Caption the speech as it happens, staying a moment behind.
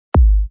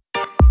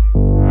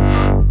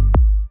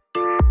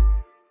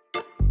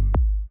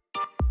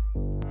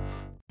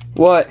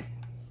What?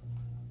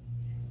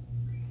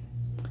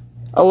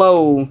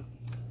 Hello.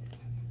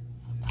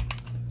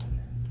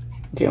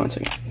 Okay, one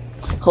second.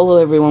 Hello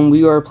everyone,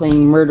 we are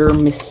playing Murder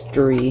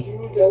Mystery.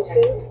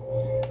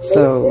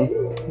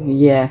 So,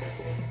 yeah.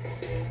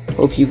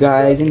 Hope you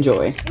guys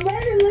enjoy. You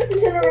better listen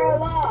to the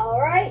law,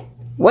 alright?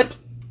 What?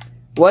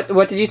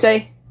 What did you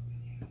say?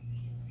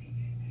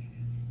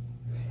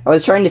 I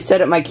was trying to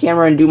set up my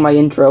camera and do my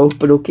intro,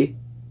 but okay.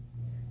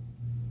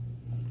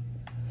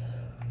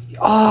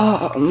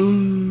 Ow!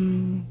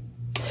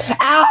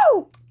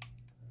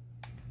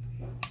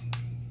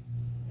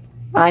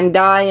 I'm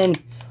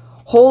dying.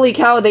 Holy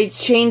cow, they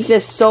changed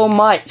this so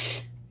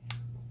much.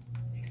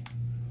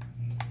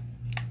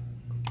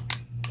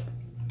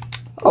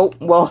 Oh,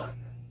 well,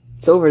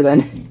 it's over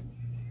then.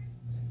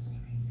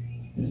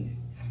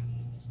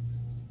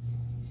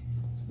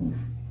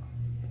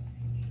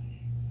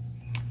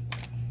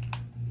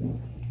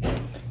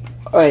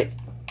 Alright.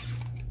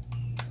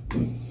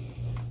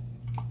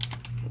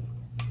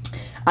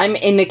 I'm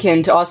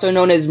innocent, also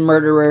known as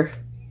murderer.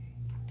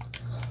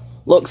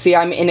 Look, see,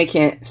 I'm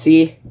innocent,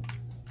 see?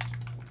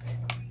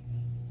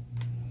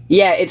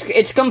 Yeah,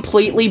 it's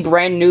completely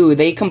brand new.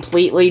 They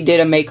completely did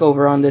a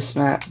makeover on this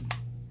map.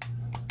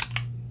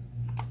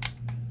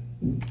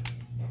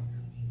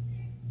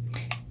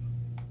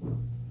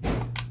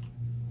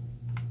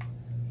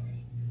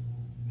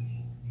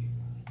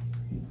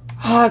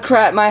 Ah,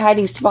 crap, my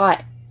hiding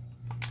spot.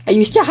 I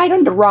used to hide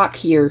under rock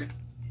here.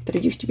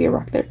 There used to be a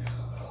rock there.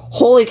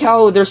 Holy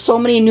cow, there's so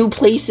many new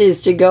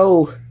places to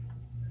go.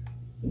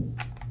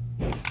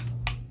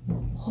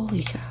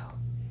 Holy cow.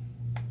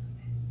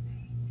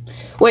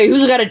 Wait,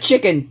 who's got a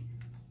chicken?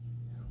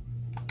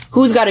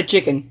 Who's got a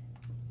chicken?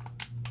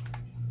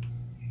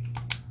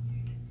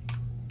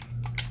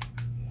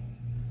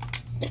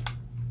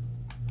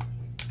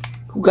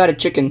 Who got a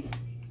chicken?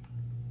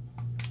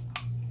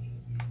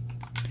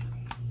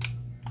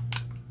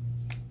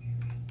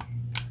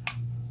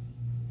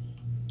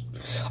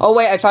 Oh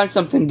wait, I found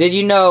something. Did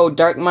you know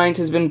Dark Minds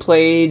has been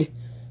played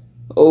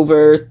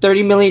over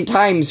 30 million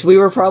times? We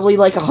were probably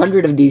like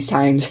 100 of these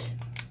times.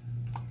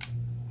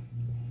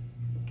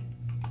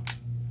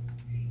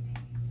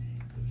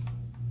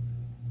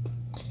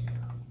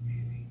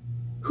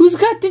 Who's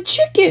got the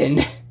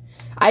chicken?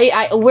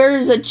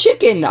 Where's a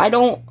chicken? I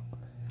don't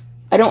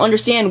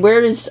understand.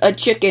 Where is a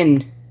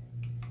chicken?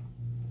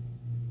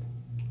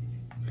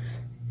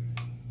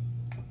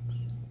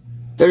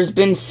 There's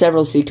been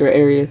several secret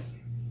areas.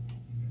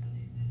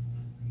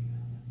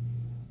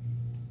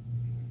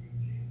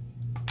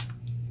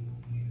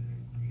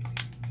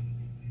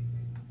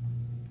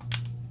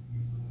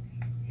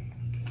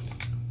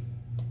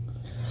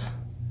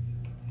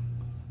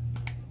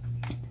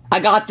 I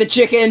got the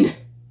chicken.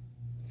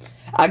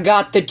 I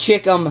got the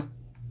chickum.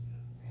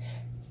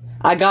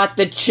 I got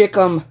the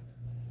chickum.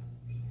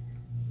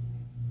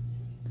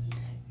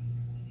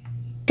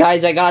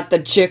 Guys, I got the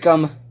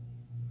chickum.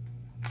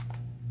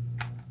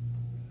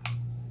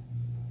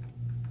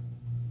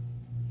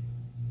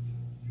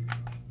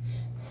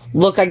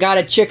 Look, I got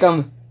a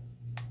chickum.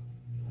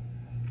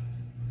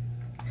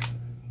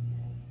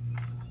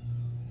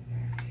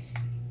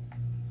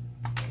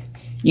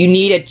 You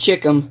need a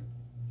chickum.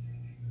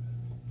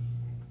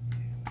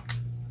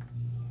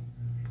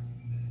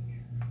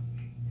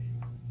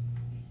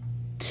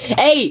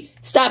 Hey!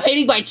 Stop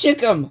hating my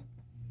chickum!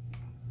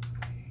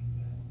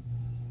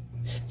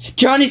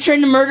 Johnny's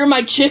trying to murder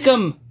my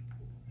chickum!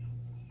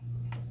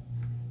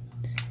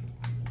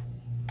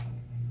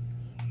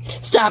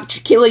 Stop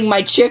killing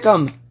my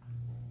chickum!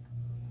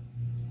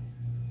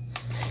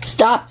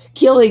 Stop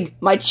killing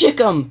my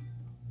chickum!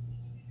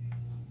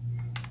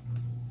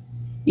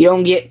 You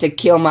don't get to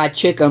kill my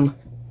chickum.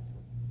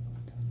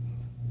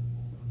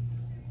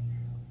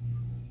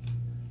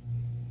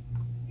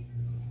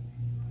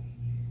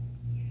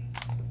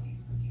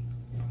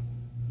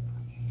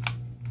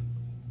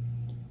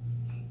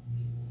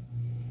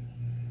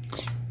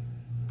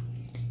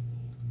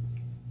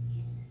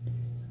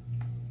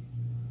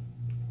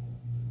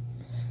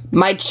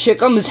 My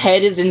chickum's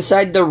head is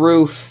inside the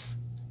roof.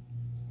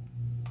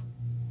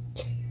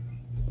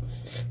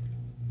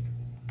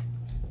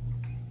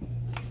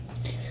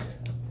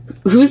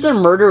 Who's the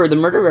murderer? The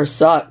murderer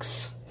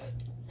sucks.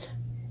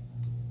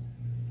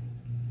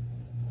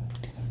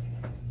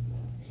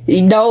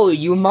 No,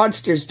 you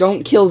monsters,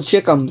 don't kill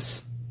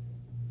chickums.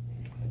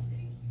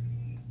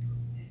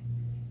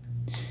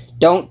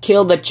 Don't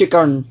kill the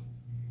chicken.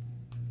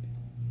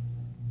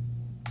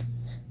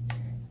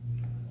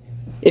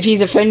 If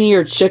he's offending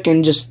your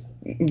chicken, just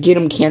get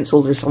him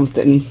canceled or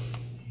something.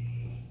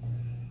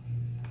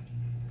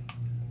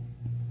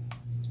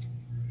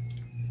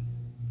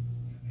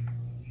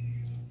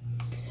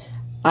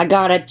 I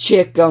got a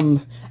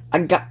chickum. I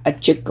got a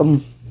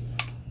chickum.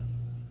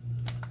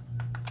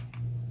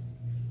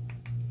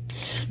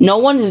 No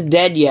one's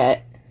dead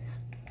yet.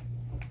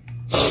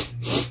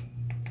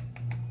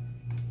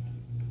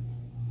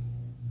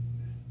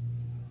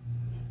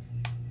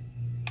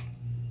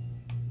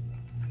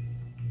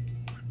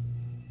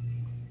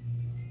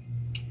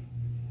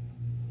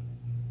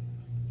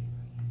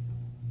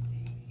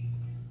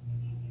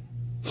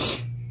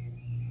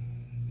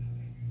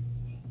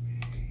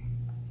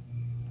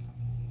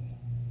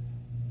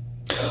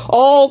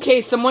 Oh,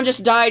 okay, someone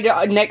just died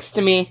next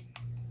to me.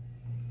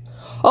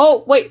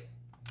 Oh, wait.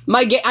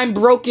 I'm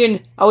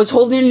broken. I was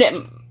holding it.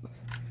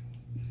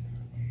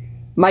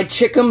 My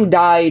chicken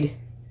died.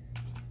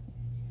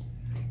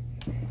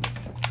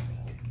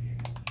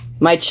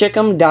 My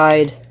chicken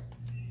died.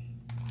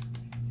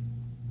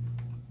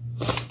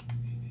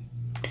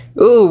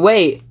 Ooh,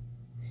 wait.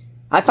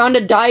 I found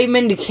a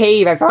diamond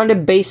cave. I found a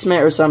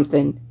basement or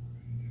something.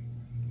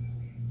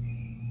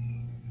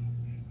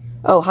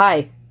 Oh,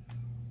 hi.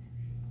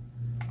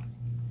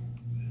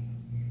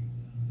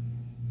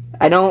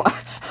 I don't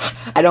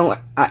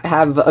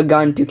have a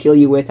gun to kill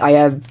you with. I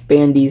have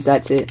bandies,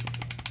 that's it.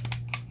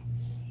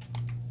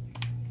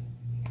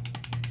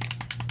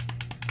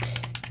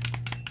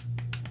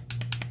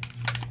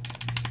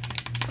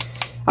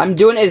 I'm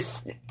doing it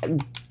as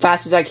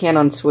fast as I can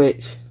on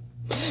Switch.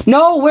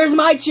 No, where's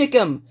my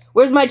chicken?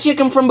 Where's my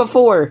chicken from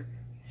before?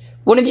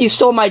 One of you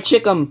stole my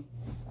chicken.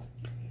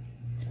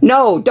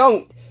 No,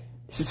 don't.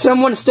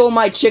 Someone stole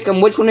my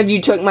chicken. Which one of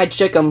you took my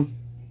chicken?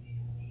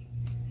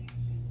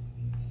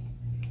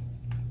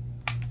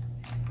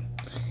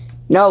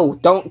 No,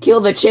 don't kill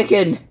the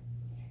chicken.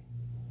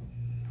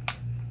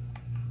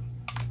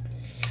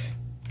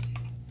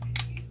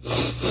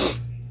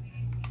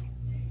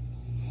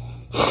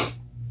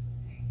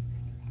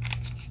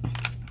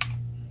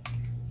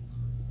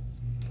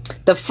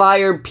 The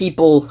fire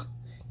people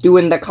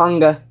doing the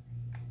conga.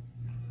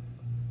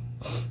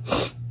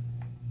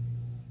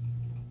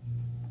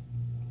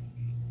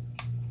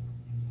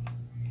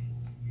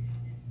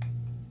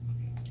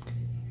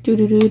 Do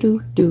do do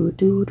do do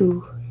do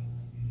do.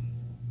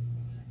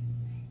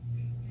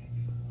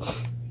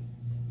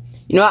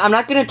 You know what, I'm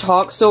not gonna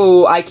talk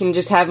so I can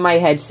just have my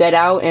headset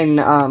out and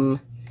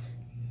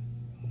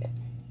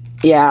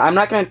yeah, I'm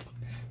not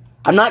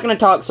gonna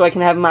talk so I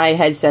can have my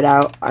headset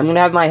out. I'm gonna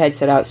have my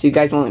headset out so you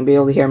guys won't be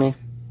able to hear me.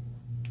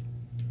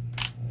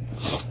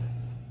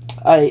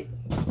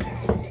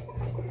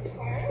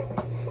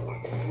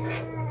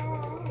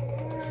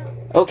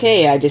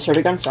 Okay, I just heard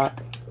a gunshot.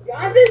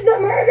 Jonathan's the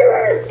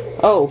murderer!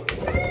 Oh.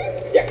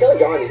 Yeah, kill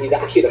Johnny. He's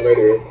actually the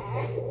murderer.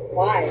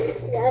 Why?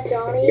 Yeah,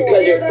 Johnny.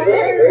 Because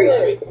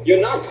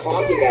you're not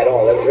talking at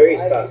all. That's very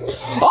sus.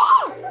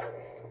 Oh!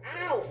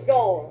 Ow!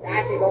 Yo,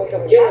 actually don't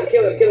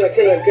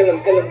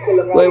Kill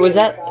him. Wait, was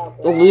that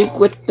Luke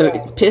with the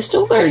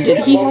pistol, or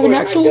did he have an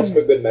actual Just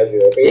for good measure,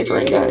 okay?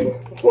 different gun?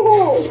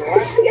 Whoa! Get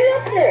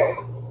up there!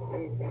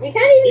 You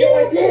can't even. Yo,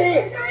 I did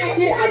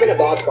it! I'm in a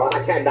dog spot.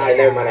 I can't die.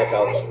 Never mind, I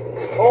fell.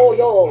 Oh,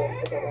 yo.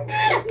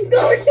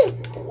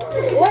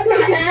 What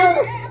the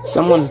hell?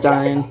 Someone's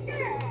dying.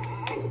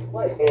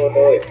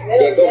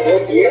 Yeah,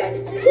 go here.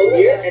 Go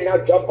here, and now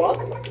jump up.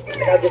 And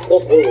now just go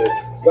forward.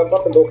 Jump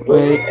up and go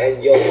forward. Wait.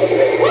 And you'll...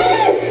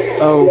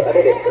 Oh. I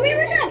did it. Come here,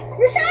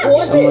 Rashad! Who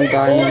was Someone it?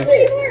 dying. Who was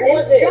it? Who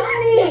was it?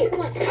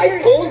 Johnny! I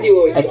told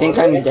you. I think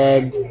I'm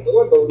dead. No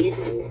one believes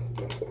me.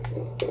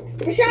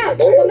 Rashad,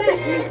 come back!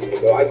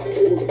 No, I told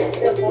you the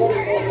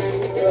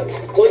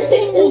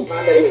whole time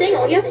that This thing,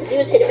 all you have to do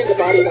is hit him in the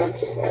body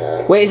once.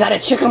 Wait, is that a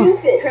chicken?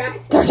 Crap.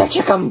 There's a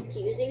chicken.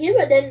 Using him,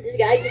 and then this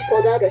guy just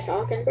pulled out a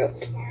shotgun, bro.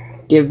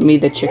 Give me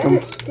the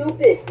chicken.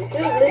 Stupid.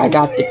 I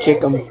got the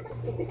chicken.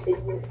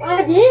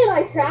 I did.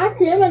 I tracked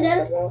him, and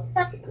then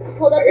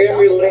pulled out I the am shotgun.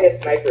 reloading a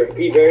sniper.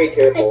 Be very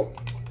careful.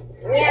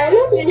 Yeah,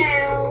 you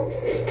know.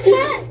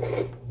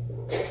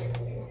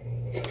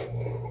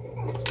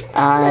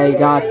 I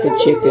got the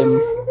chicken.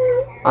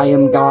 I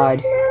am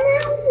God.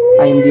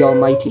 I am the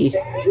Almighty.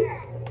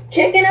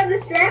 Chicken of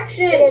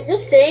distraction. Okay,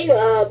 just saying,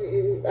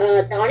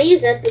 Donnie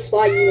is at the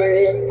spot you were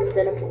in,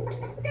 Venom.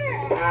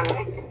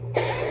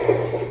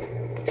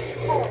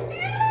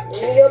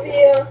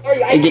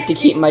 I get to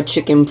keep my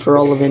chicken for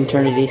all of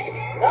eternity.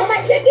 Oh,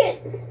 my chicken!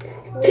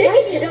 Can you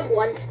guys hit him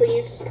once,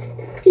 please?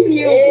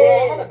 You,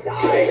 bro. I'm gonna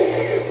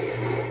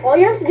die. All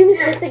you have to do is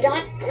hit the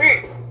guy.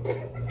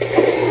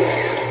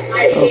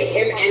 I hit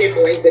him and it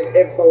blanked.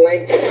 It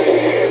blanked.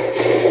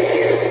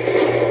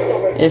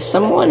 Is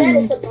someone... That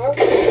is a mark.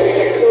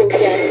 Oh,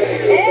 yeah,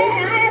 Hey, I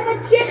have a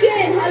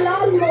chicken!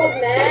 Halal mode,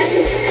 man!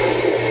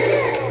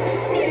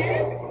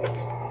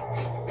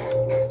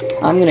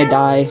 I'm gonna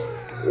die.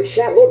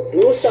 Rashad, go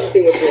do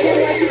something with your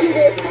Why life. did you do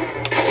this?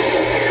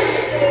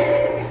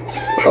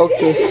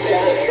 Okay.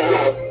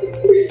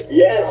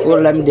 Yes.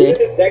 Well, I'm dead.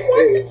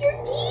 Detective. Your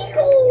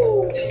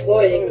eagle!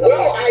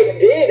 Well, I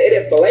did, and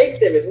it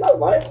blanked him. It's not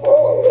my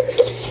fault.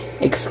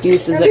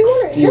 Excuses, Just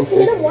hit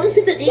excuses. him once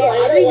with the deagle. No,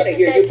 I don't want to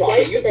hear you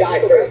talking. You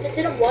died first. Just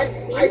hit him once,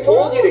 please. I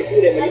told you to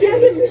shoot him. I And you got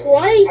didn't him listen.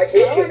 twice, I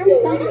told you to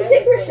bro. I'm gonna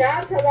pick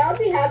Rashad, because I'll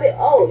be happy.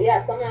 Oh,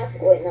 yeah, someone has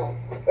to. Wait, no.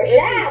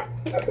 Rashad!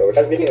 Okay,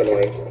 Rashad's being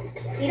annoying.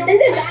 This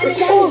is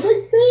Rashad,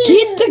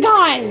 Get the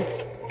guy!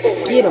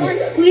 Get him.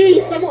 Once,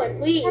 please, someone,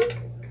 please.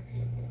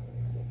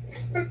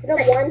 Hit him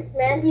once,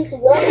 man. He's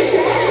one.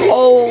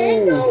 Oh!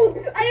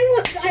 I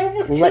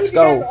almost Let's killed you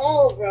go. guys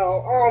all,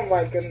 bro. Oh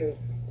my goodness.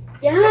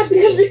 Yeah,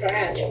 because it's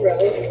trash, bro.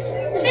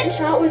 Same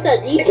shot with a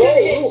Bro, decoy.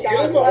 you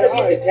don't know how to be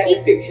a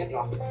detective. Shut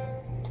up.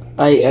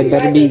 I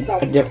better be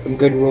a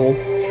good role.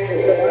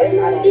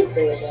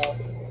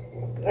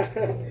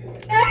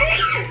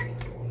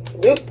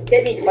 Luke,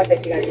 hit me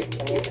twice, you guys.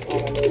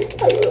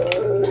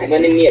 I'm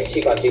gonna need a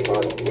chica.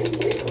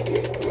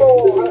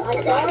 Oh,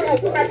 I'm sorry. I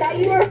thought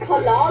you were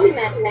halal,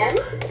 man.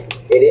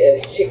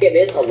 Chicken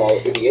is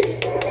halal, idiot.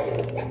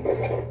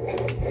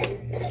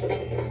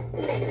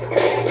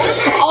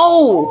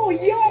 Oh! Oh,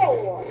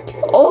 yo!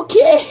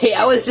 Okay,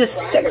 I was just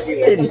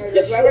texting.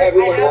 Just shoot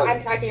everyone I'm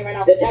once. tracking it right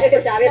now. It's It's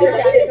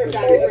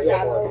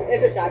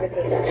for shot.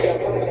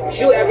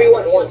 Shoot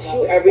everyone once.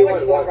 Shoot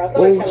everyone once.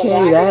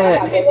 Okay,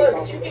 that.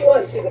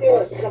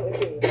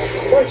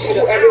 Shoot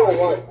everyone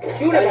once.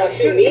 Shoot Now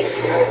shoot me.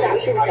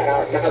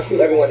 Now shoot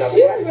everyone else.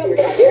 You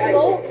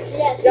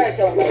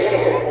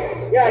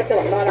gotta kill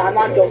him. No, I'm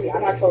not joking.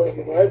 I'm not trolling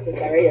people. It's this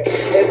guy right here.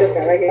 It's this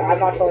guy right here. I'm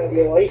not trolling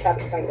people. He tried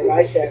to snipe the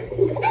right shit.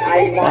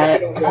 I'm not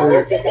kidding.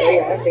 It's this guy right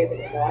here. I'm chasing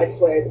him. No, I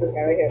swear, it's this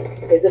guy right here.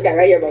 It's this guy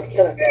right here, bro.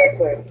 Kill him, bro. I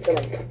swear. Kill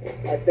him.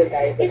 It's this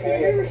guy. It's this guy right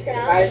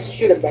here. Just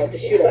shoot him, bro.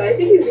 Just shoot him. I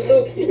think he's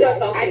Luke. He's not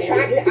helping. I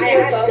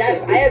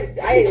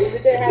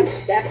legit have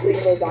death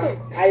signals on.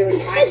 I was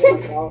tracking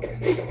him, bro.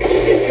 Just shoot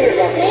him,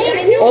 bro.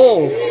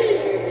 Oh!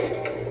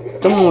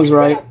 Someone was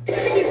right.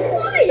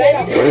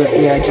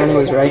 Yeah, Johnny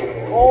was right.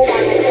 Oh my god.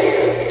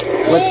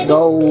 Let's go.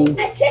 A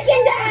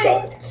chicken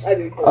died.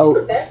 Oh,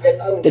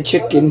 the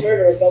chicken.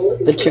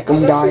 The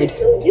chicken died.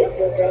 You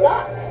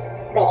suck.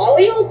 Bro, all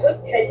y'all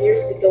took 10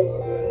 years to kill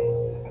someone.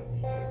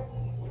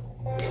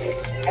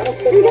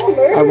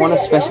 I want a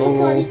special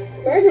roll.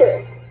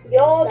 Murderer.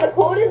 Yo, the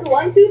code is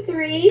 1, 2,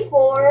 3,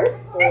 4.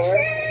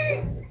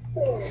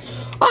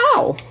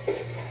 Ow!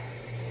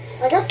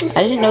 I got this.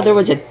 I didn't know there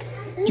was a.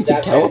 You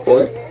could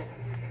teleport.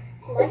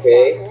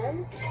 Okay.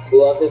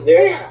 Who else is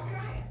there?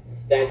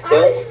 Stand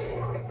still.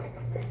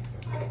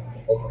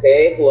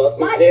 Okay, who else is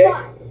My there?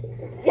 God.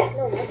 Yes.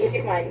 No,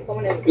 keep mine.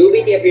 Someone else. Ruby,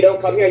 if you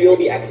don't come here, you'll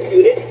be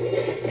executed.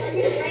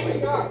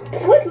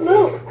 What's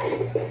Luke?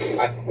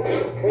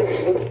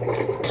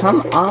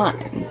 Come on.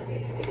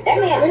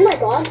 Let me I'm in my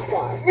god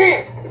spot.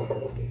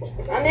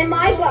 I'm in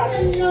my box.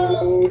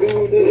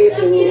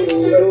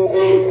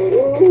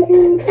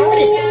 How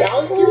many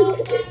bouncers?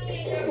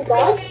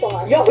 God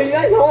spot. Yo, you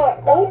guys hold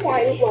up. Oh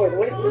my lord.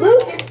 What is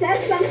Luke, it says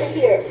something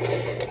here.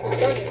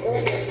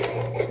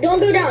 Don't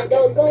go down.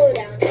 Don't go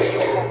down.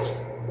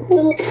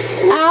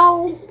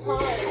 Ow!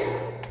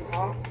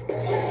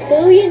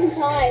 Billion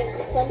times.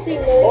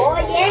 Something million. Oh,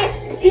 yes.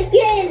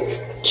 Chicken.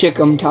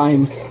 Chicken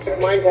time.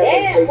 Mine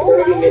Yeah, has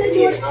hold on. I 30 want to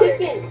do a minutes.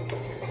 chicken.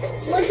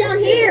 Look down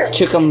here.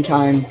 Chicken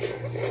time.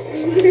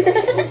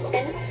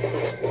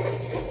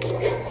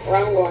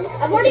 wrong one?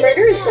 I've already Murder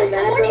been is so shot.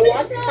 bad, I've already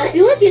bro. been shot. I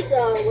feel like it's,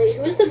 wait,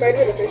 who's the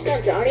murderer the first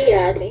time? Johnny?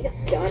 Yeah, I think it's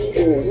Johnny.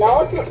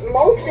 No, it's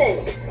Molson.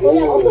 Oh,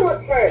 yeah. Molson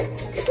was first.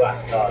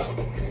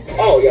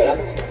 Oh, yeah,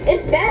 that's...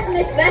 It's Venom.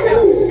 It's Venom.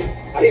 Ooh,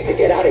 I need to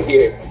get out of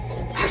here.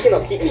 Actually,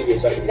 no, keep me here.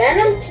 Sorry.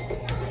 Venom?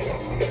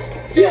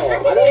 Yo, I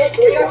don't like the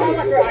way I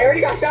you're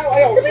already got shot. Oh, I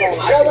don't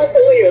like the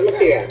way you're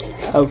looking at.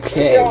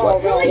 Okay,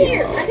 what? Go in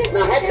here. I can.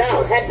 Now head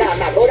down.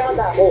 Now go down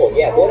that hole.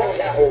 Yeah, go down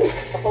that hole.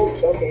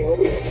 Okay,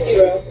 Hey,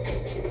 bro.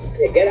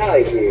 Yeah, get out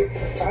of here.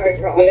 sorry,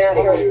 bro. Get out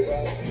of Sorry, here.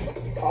 bro.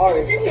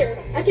 Sorry. It's in here.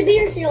 I can be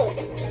your shield.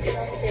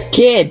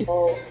 Kid,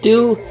 Oh,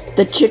 do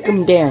the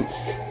chicken dance.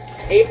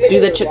 Do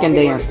the chicken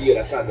dance. You,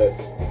 that's not good.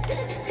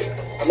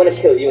 I'm gonna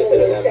kill you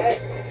instead of them. okay.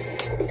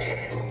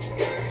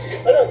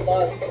 What a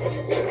bug.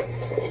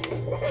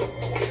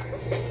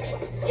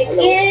 Chicken.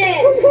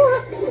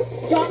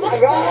 John, I'm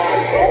going.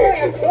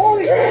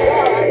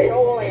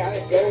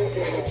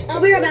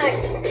 I'll be right back.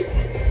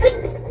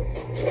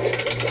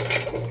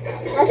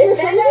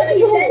 It's Venom.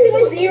 He said he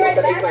would be right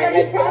back, but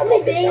he's probably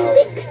being...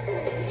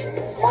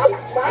 Bok.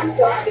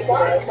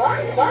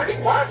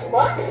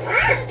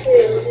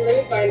 Here, let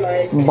me find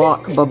mine.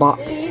 Bok, babok.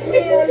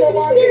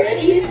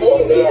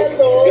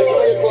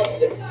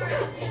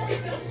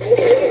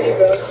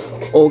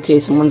 Okay,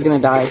 someone's gonna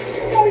die.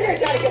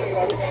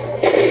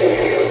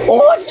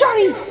 Oh, it's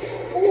Johnny!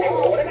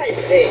 What did I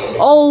say?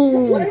 Oh,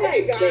 What did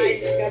I say?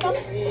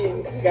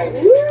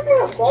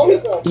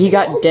 he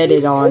got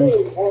deaded on.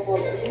 You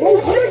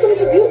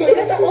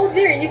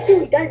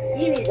guys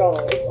see me, bro.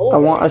 It's over. I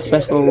want a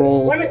special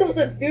roll. What am I supposed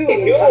to do? You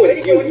knew it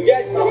was you. You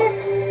just saw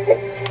it.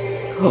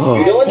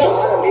 You don't know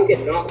how to make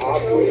it not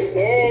obvious.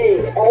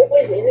 Okay.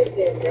 Always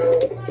innocent, bro.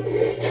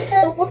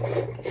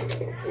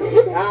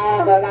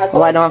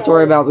 Well, I don't have to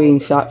worry about being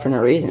shot for no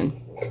reason.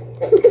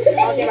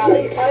 Talking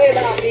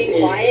about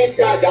being quiet.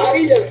 Nah,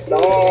 Johnny just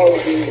saw me,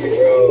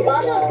 bro.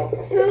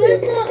 Who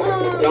is the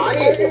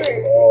Johnny just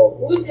murderer? saw.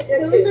 Who's the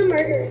Who is the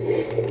murderer?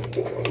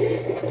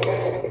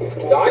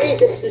 Johnny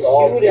just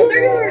saw me.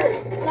 Murderer.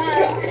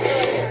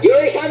 You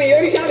already shot me.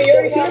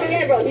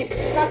 Again, bro. He's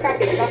not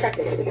cracking. He's not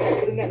cracking.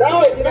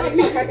 No, it's not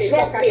me.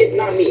 Trust me, it's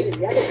not me. You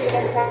have to shoot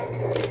him in time.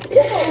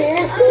 Yes, I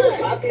am.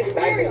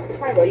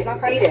 Fine, bro. He's not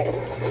cracking it.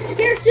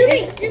 Here, shoot me.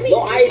 Shoot me. No,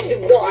 I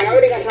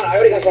already got shot.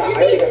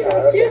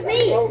 Shoot me.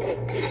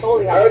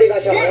 Totally I already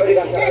got shot.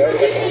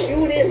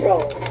 Shoot it, bro.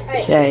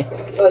 Okay,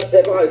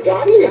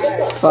 Johnny is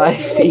just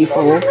 5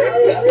 people. That's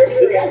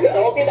the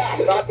only thing that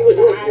I shot you was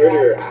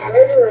murderer.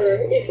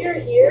 Murderer, if you're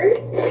here,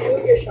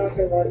 shoot your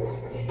shotgun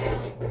runs.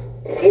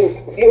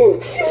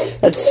 Move.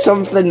 That's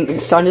something.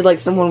 It sounded like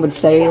someone would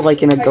say,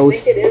 like in a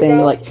ghost thing,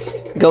 like,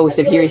 "Ghost,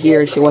 if you're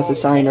here, show us a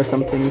sign" or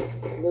something.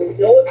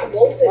 No, it's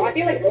Wilson. I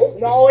feel like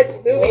Wilson. No, it's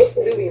Doobie. It's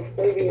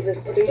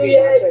Doobie.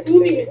 Yeah, it's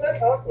Doobie. He's not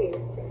talking.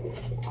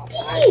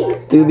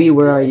 Doobie,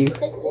 where are you?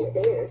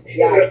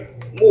 Yeah.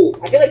 Move.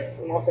 I feel like it's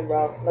Wilson,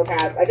 bro. No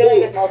cap. I feel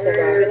like it's Wilson,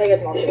 bro. I feel like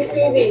it's Wilson. Shoot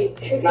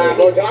Doobie. Nah,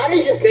 bro,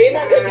 Johnny's just saying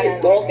that because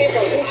he's salty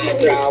from the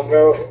background,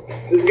 bro.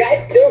 This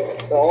guy's still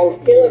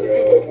salty,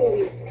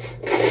 bro.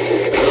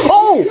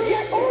 Oh!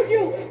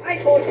 I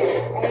told you.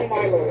 Oh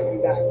my lord,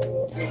 you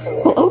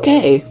guys. Well,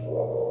 okay.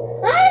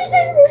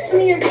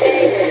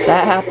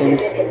 That happened.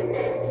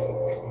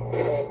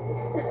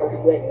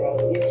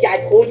 See, I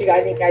told you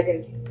guys, you guys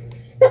didn't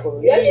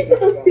believe You guys are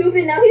so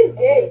stupid. Now he's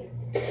gay.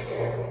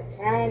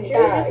 And He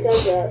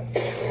says that.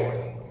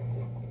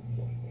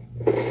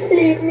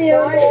 Leave me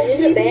God, alone.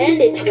 use a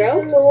bandage, bro.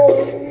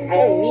 I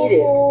don't need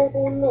it.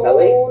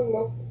 Sally?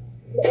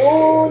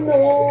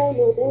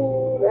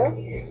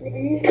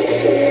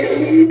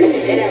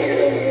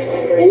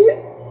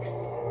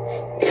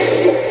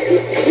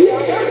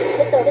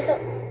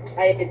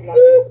 I did not.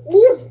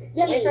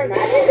 Yeah,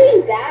 imagine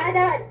being bad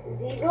at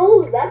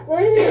Deagles. That's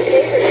literally your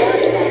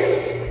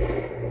favorite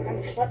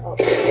Shut up.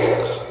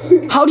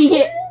 How do you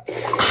get?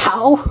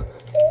 How?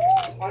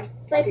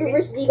 Sniper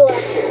versus Eagle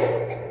action.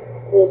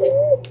 Bro,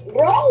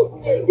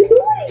 what are you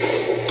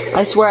doing?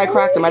 I swear I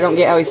cracked him. I don't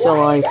get how he's still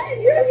alive.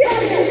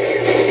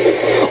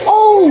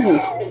 Oh!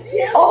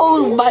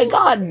 Oh my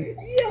god!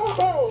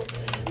 Yo!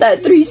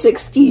 That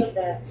 360.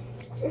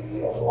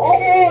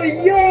 Oh,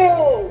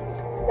 yo!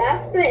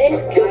 That's the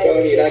Kill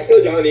Johnny, now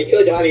kill Johnny,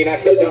 kill Johnny, now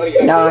kill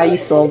Johnny. Nah,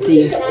 he's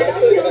salty.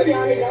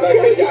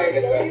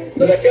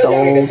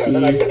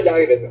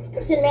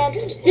 Listen, man,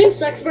 this game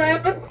sucks, bro.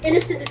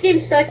 Innocent, this game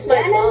sucks, my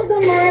Venom's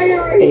mom. the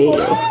murderer. Hey. He put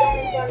a gun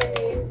in front of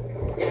me.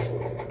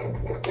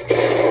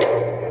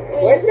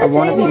 I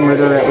want to be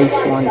murdered at least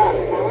once.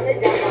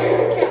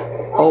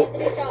 Oh.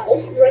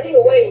 Wilson's running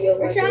away, yo.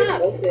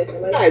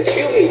 Rashad. Guys,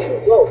 shoot me,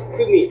 shoot low,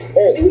 shoot me.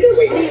 Oh,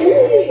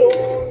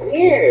 wait.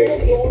 Here.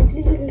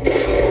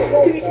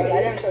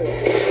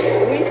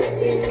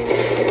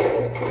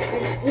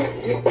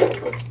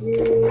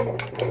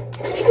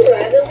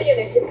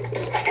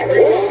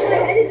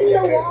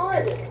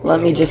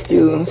 Let me just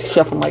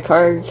shuffle my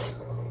cards.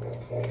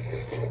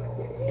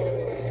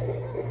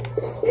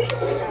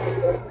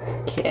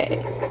 Okay.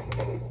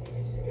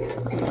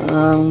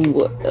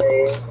 What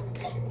else?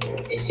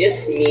 It's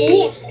just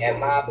me and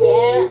my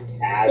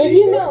Yeah. Did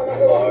you know,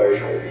 number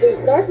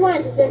one, North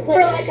Lions has been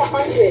playing For like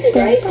 100,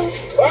 right?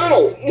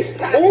 Wow!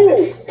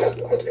 Move!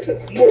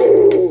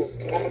 Move!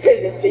 I'm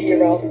gonna just see you,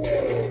 bro.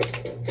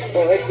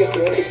 Oh, let's get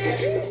through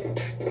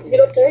it. You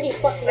know, 30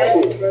 plus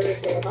minutes.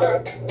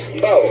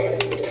 No.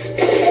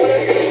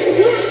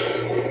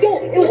 Yo,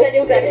 it was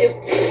that.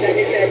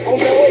 Oh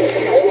no,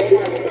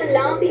 The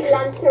Lambi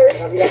Lantern.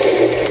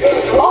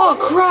 Oh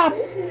crap!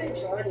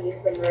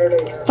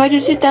 If I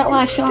just hit that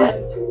last shot.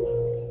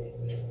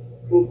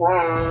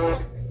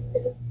 Facts.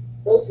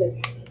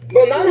 Wilson.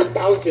 Bro, not a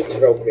bouncer's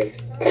broken.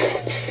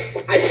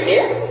 I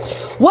missed?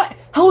 What?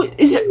 How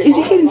is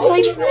he getting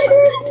siphoned or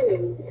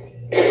something?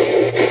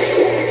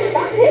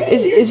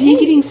 Is he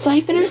getting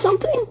siphoned or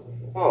something?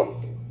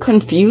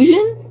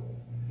 Confusion?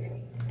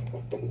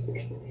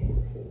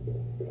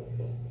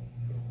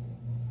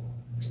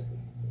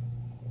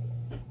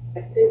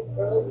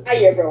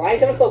 Hiya, bro. Why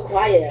is everyone so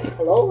quiet?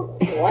 Hello?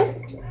 What?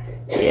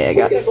 Yeah, I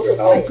got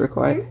super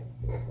quiet.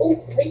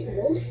 Oh, wait,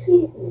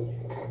 Wilson.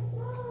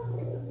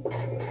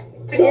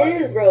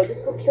 It is, bro.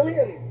 Just go kill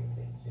him.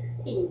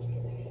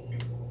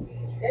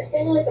 That's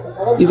kind of like a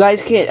bomb. You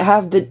guys can't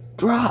have the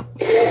drop.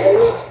 I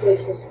always play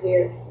so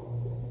scared.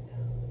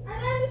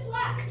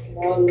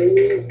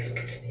 Mommy.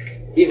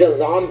 He's a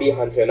zombie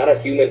hunter, not a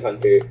human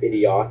hunter,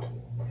 idiot.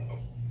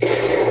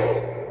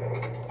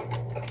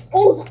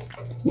 Oh,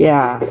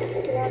 Yeah,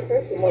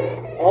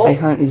 Oh, I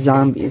hunt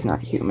zombies,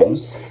 not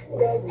humans.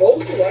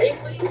 Wilson, why are you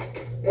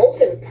playing?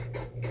 Wilson.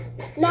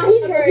 no,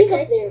 he's hurt. He's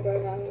up there,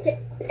 bro.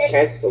 Now.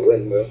 Chance to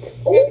win, bro.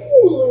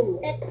 Oh,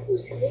 I'm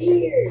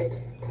scared.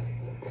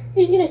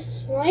 He's gonna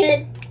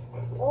snipe.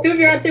 Two,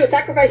 you're on two.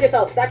 Sacrifice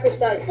yourself.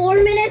 Sacrifice. 4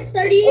 minutes,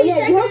 30 Oh,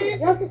 yeah, you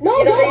seconds. have to. No,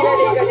 You no,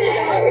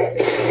 don't-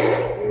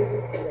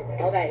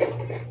 Okay.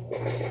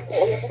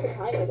 Oh, yes, that's a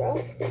timer, bro.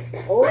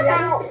 Oh,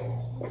 yeah.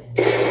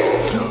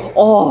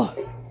 Oh,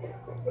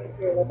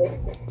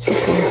 so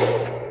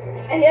close.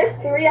 And he has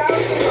 3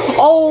 hours.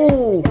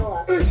 Oh,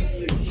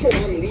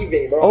 I'm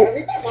leaving, bro. Oh.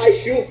 Every time I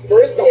shoot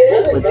first, the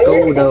bullet Let's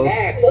go, though.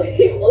 back.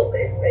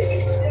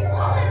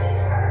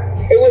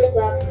 It was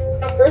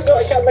at first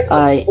I shot like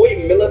I- a 40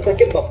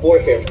 millisecond before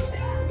him.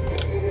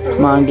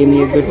 come on, give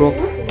me a good roll.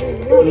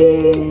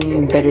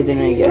 Better than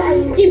I guess.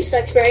 This game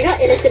sucks, bro. I got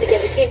innocent again.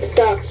 This game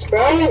sucks,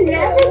 bro.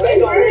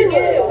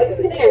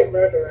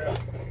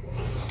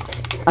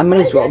 I might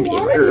as well be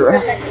a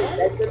murderer.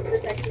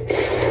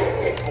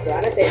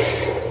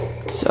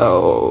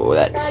 So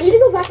I need that's to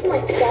go back to my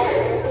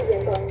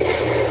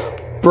spot.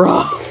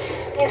 Bro.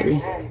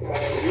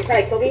 You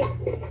try to kill me?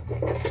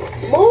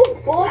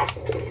 Move, boy.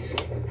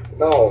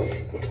 No.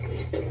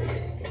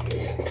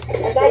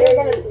 I thought you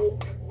were gonna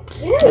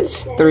be.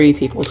 That's 3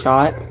 people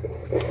shot.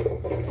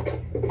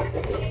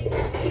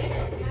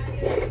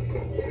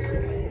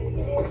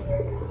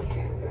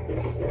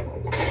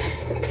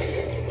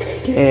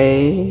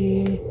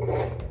 Okay.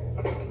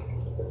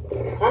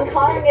 I'm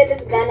calling it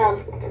this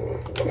Venom.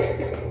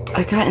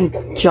 I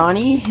got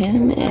Johnny,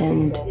 him,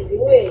 and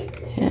him.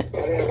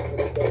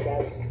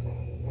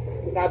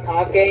 He's not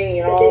talking,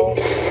 you know.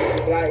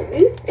 Like,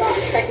 you stop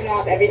checking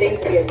off everything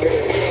to be a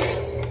murderer.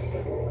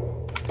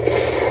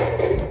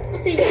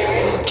 See me,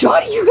 right?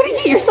 Johnny, you're gonna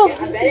get yourself.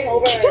 I'm betting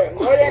over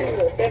more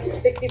than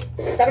 60,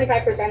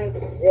 75%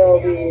 will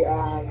be, I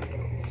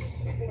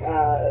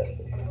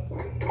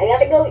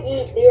gotta go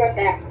eat. Be right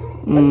back.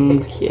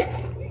 Okay.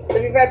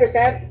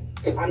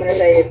 75%, I'm gonna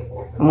say it's,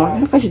 I'm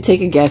wondering if I should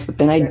take a guess, but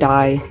then I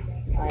die.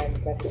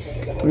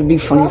 Would it be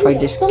funny if I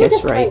just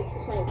guess right?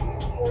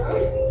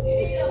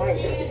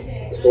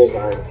 So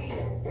bad.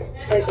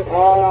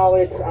 oh no,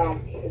 it's I'm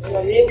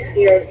getting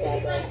scared.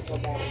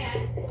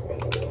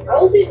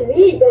 How's it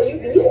me, though?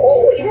 You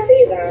always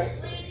say that.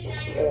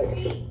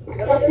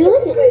 I feel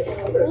like it's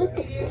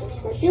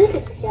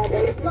a shadow.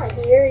 It's not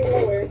here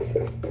anymore.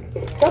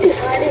 Something's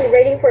hiding,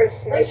 waiting for a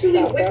sniper.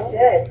 Actually, Wit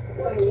said.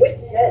 Wit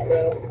said,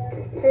 bro.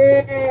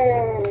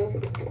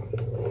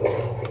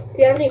 Do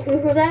you have any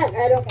proof of that?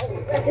 I don't,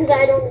 because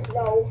I don't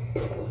know.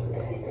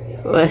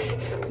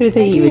 What are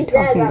they even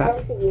talking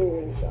about?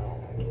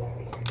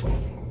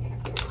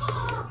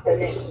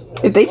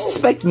 If they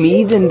suspect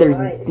me, then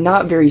they're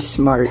not very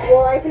smart.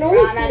 Well, I can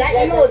only see that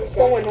emo is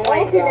so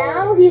annoying. okay,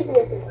 now he's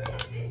with me.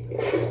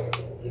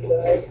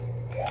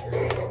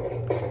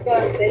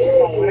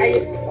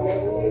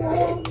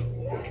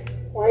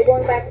 Why are you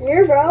going back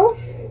here, bro?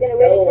 He's gonna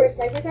wait for a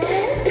sniper shot.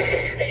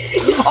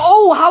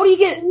 Oh, how did he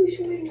get?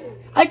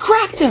 I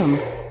cracked him.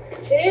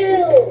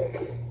 Chill.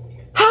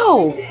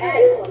 How?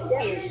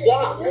 You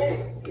suck.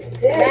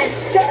 Man,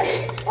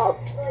 shut up.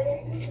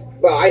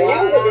 Bro, I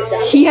knew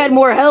that. He had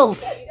more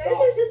health. You guys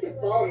are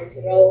just bums,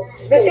 bro.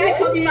 This guy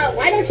talking about,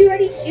 why don't you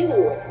already shoot?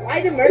 Why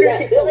the murder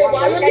take so long?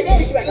 Why would I do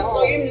this at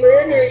all? You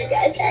murder, you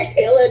guys can't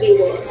kill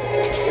anyone.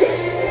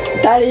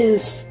 That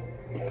is.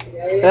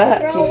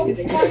 That Bro,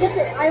 confusing.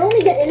 I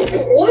only get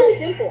innocent. It's that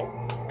simple.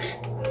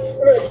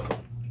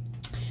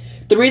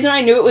 The reason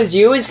I knew it was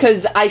you is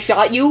because I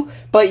shot you,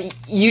 but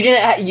you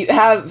didn't.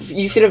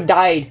 You should have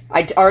died.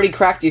 I already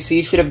cracked you, so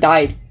you should have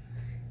died.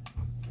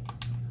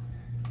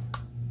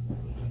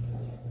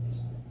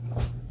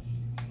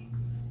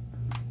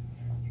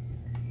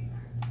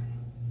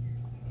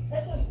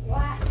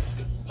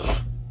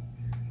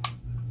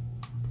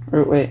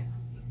 Or wait.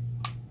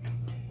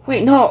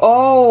 Wait, no.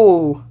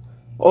 Oh.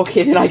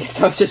 Okay, then I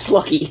guess I was just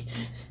lucky.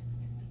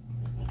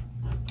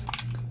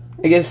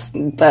 I guess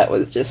that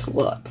was just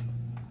luck.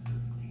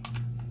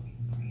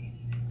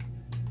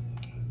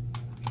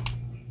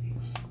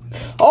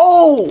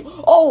 Oh!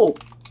 Oh!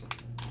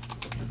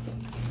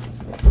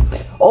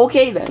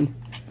 Okay, then.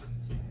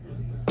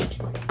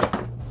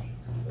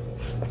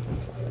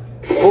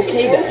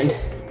 Okay, then.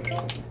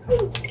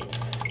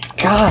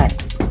 God.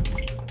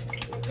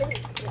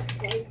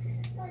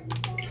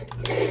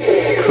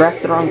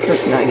 Correct the wrong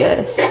person, I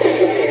guess.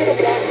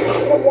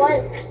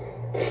 Once.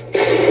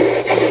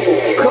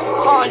 Come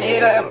on,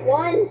 hit him!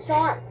 One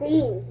shot,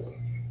 please.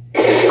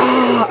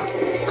 Ah,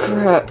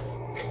 crap.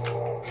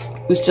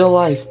 Who's still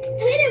alive?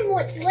 Hit him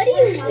once. What do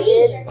you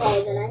mean?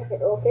 Oh, then I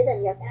hit. Okay,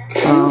 then yeah.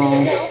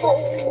 Oh.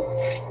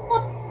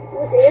 It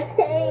was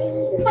AFK.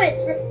 Oh,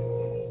 it's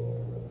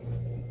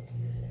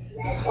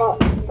Oh,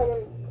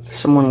 someone.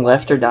 Someone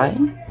left or died?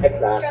 Like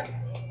that.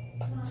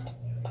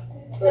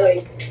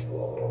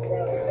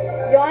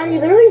 John, you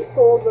literally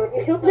sold, bro.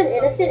 You should have been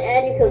innocent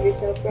and you killed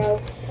yourself, bro.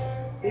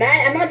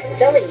 Man, I'm not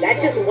selling.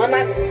 That's just one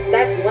last.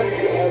 That's one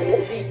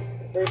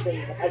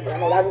person. I don't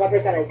know. That's one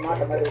person is not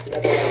the murderer.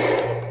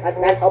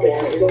 That's helping.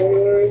 Zone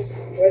Wars.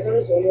 Where's on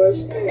the Zone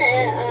Wars?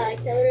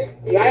 killers.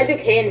 You wanna do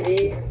K and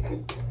G?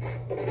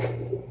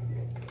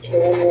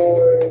 Zone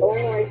Wars. Oh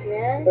my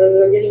man. Because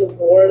I'm getting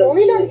bored of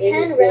Only done being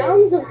 10 innocent.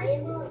 rounds of.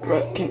 Bro,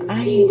 can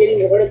I'm I?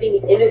 getting bored of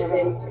being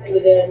innocent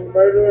with a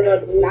murderer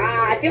not doing.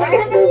 Nah, I feel like I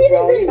it's haven't moved, even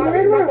bro. been He's not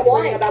murdered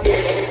complaining once. about being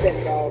innocent,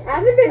 bro. I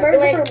haven't been I feel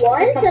murdered for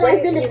once, and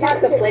I've been he's not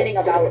detective. complaining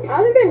about. I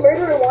haven't been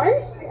murderer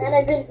once, and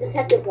I've been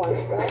detective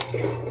once, bro.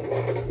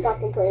 Stop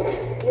complaining.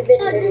 You've been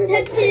murderer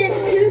Detective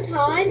once. 2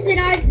 times, and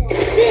I've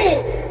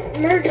been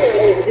murderer.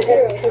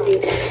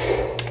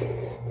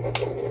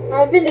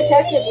 I've been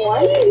detective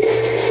once.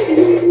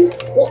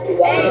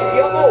 Hey,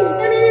 yo.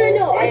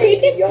 No. I think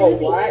it's Yo,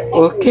 Stevie. what?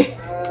 Okay.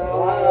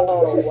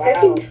 Wow, It's the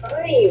second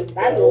time.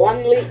 That's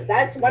one lead.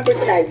 That's one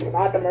person that is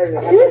not the murderer.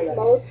 I feel it's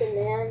Mosin,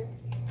 man.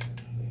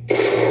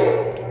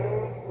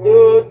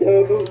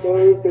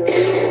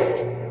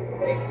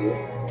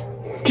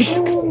 Just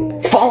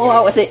follow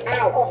out with it.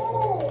 Ow.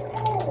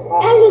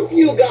 All of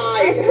you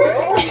guys,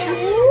 bro.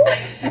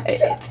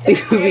 To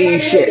be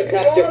sure.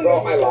 Detective, bro.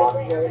 I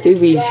lost. To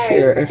be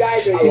sure. You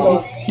guys are I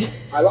lost.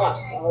 I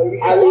lost.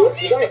 I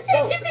lost. You guys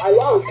suck. I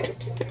lost.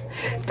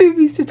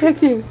 Baby's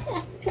detective.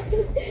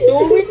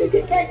 Dude,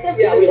 detective.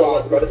 Yeah, we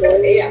lost, bro. This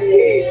is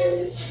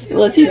AFK.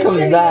 Unless he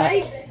comes back.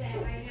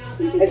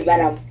 It's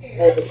Venom. It's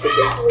a good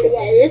game.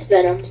 Yeah, it is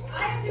Venom.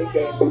 Good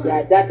game.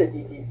 Yeah, that's a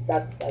GG.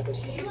 That's a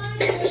GG.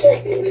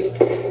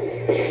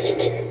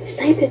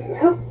 Snipe it,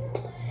 bro.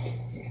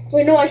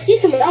 Wait, no, I see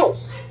someone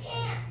else.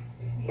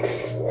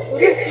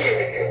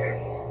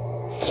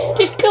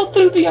 Just killed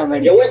Doobie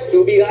already. Yo, where's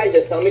Doobie, guys?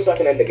 Just tell me so I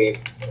can end the game.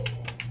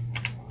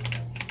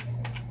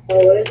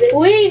 Oh, what is it?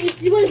 Wait,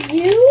 it was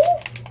you?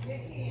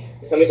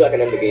 Just tell me so I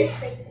can end the game.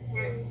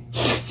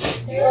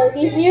 Oh,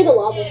 he's near the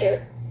lava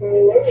pit.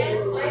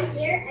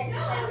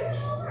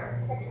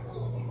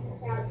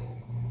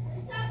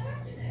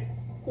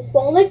 He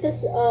spawned like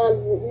this,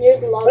 near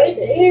the lava Right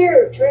pit.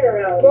 here. Turn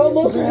around. Bro,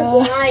 most of them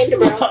blind,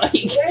 bro.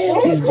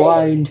 He's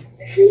blind.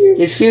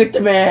 Just shoot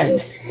the man.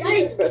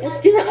 Guys, bro,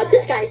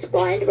 this guy's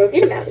blind, bro.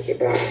 Get him out of here,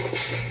 bro.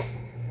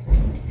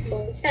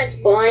 Bro, this guy's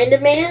blind,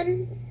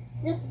 man.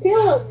 Just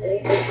kill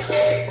him.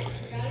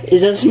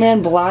 Is this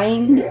man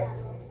blind?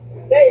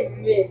 This guy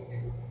missed.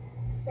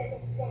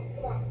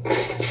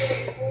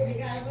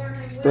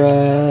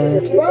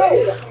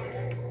 Bruh.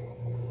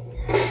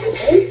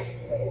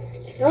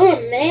 Oh,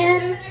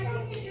 man.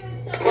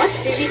 Watch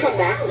Phoebe come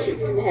back and shoot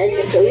him in the head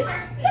and kill you.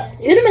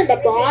 You hit him in the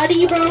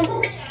body,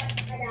 bro.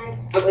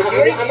 I'm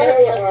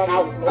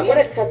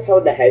gonna test how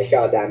the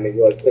headshot damage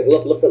works. Like,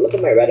 look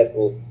at my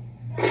reticle.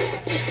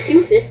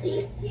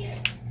 250.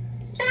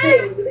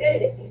 This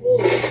guy's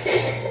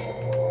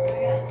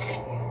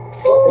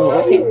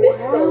Oh, okay.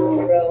 missed those,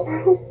 bro.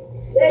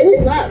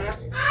 Who's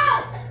left?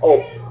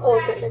 Oh, Oh,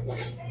 okay.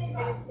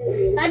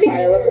 I'd be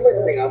alright, let's go play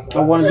something else.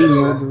 I want to be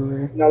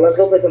murderer. No, let's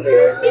go play something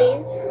else.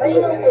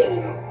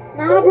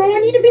 Nah, bro, I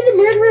need to be the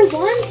murderer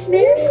once,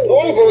 man.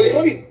 No, bro, this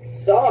movie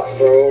sucks,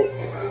 bro.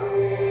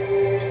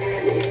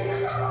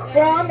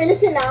 Bro, I'm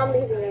innocent now, I'm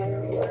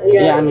leaving.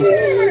 Yeah, I mean,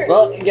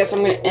 well, I guess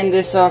I'm gonna end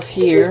this off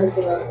here.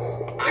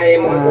 I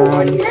am on the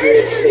one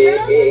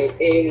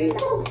thing.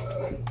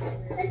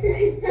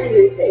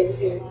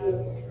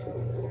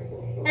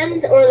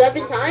 10 or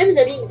 11 times?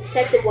 I'm being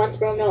detected once,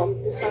 bro. No,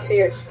 this is not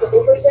fair.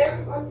 Go for a sec.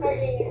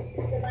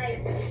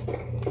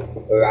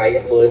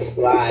 Right foot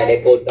slide,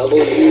 it go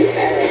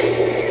WS.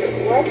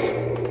 What?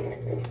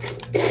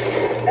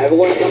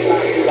 Everyone come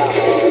back to that.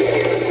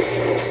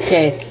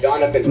 Okay,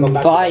 Jonathan, come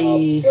back to the hub. bye.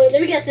 Wait,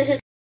 let me guess. This is